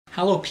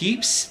Hello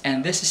peeps,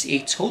 and this is a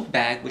tote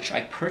bag which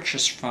I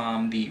purchased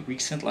from the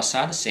recent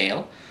Lazada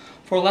sale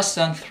for less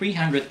than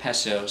 300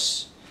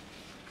 pesos.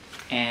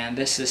 And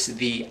this is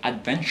the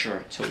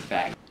Adventure tote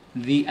bag.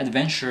 The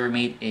Adventure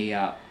made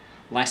a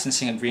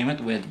licensing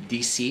agreement with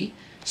DC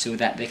so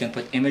that they can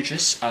put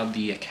images of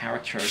the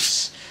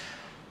characters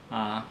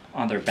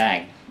on their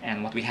bag.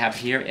 And what we have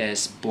here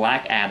is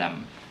Black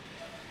Adam.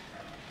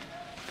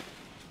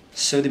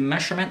 So the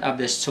measurement of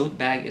this tote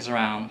bag is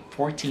around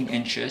 14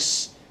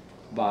 inches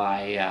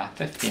by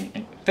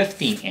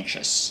 15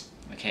 inches.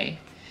 Okay,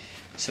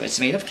 so it's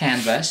made of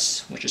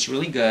canvas, which is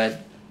really good,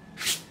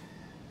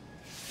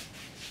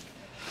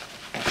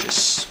 which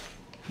is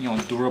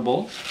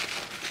durable.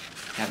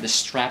 You have the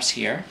straps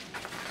here,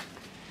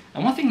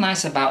 and one thing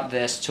nice about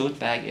this tote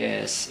bag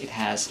is it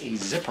has a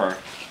zipper.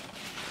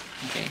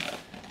 Okay,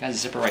 it has a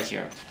zipper right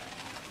here.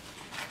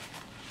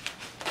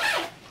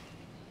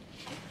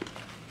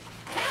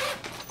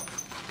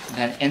 And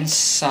then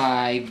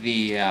inside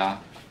the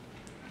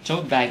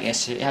tote bag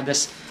is you have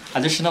this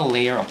additional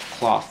layer of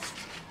cloth,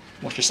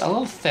 which is a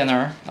little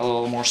thinner, a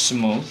little more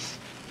smooth,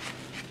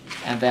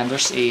 and then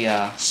there's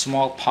a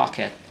small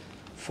pocket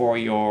for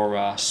your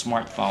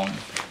smartphone,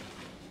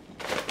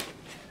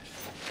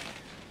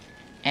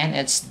 and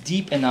it's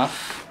deep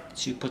enough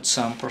to put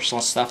some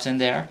personal stuff in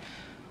there,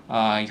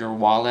 your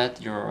wallet,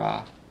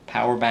 your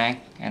power bank,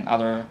 and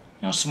other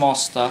small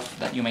stuff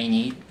that you may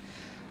need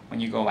when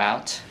you go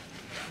out.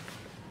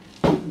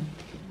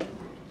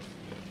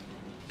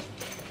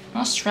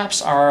 Well,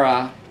 straps are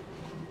a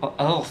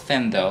little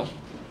thin though,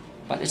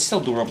 but it's still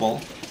durable.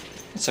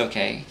 It's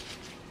okay.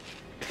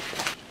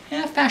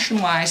 Yeah,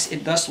 fashion-wise,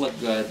 it does look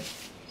good.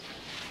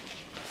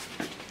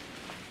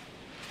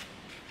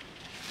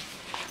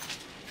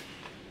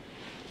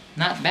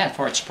 Not bad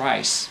for its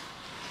price.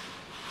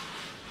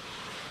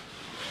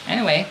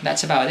 Anyway,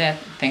 that's about it.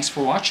 Thanks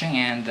for watching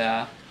and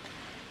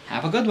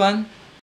have a good one.